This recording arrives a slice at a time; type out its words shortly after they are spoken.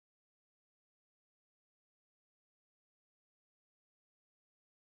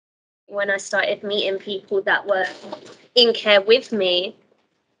when I started meeting people that were in care with me,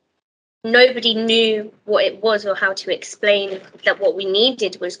 nobody knew what it was or how to explain that what we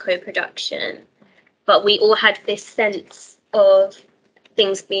needed was co-production. But we all had this sense of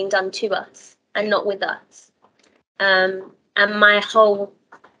things being done to us and not with us. And my whole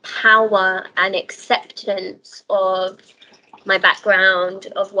power and acceptance of my background,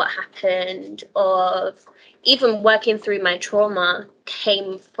 of what happened, of even working through my trauma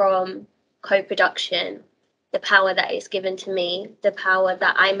came from co-production. The power that is given to me, the power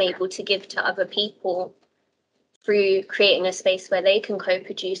that I'm able to give to other people through creating a space where they can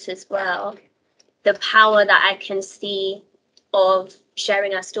co-produce as well. The power that I can see of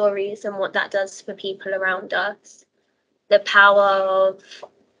sharing our stories and what that does for people around us. The power of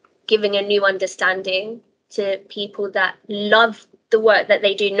giving a new understanding to people that love the work that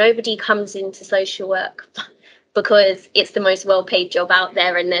they do. Nobody comes into social work because it's the most well-paid job out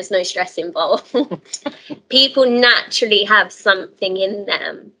there and there's no stress involved. People naturally have something in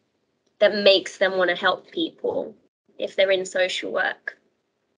them that makes them want to help people if they're in social work.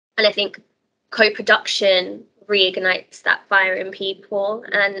 And I think co-production reignites that fire in people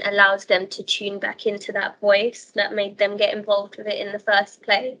and allows them to tune back into that voice that made them get involved with it in the first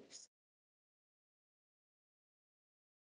place.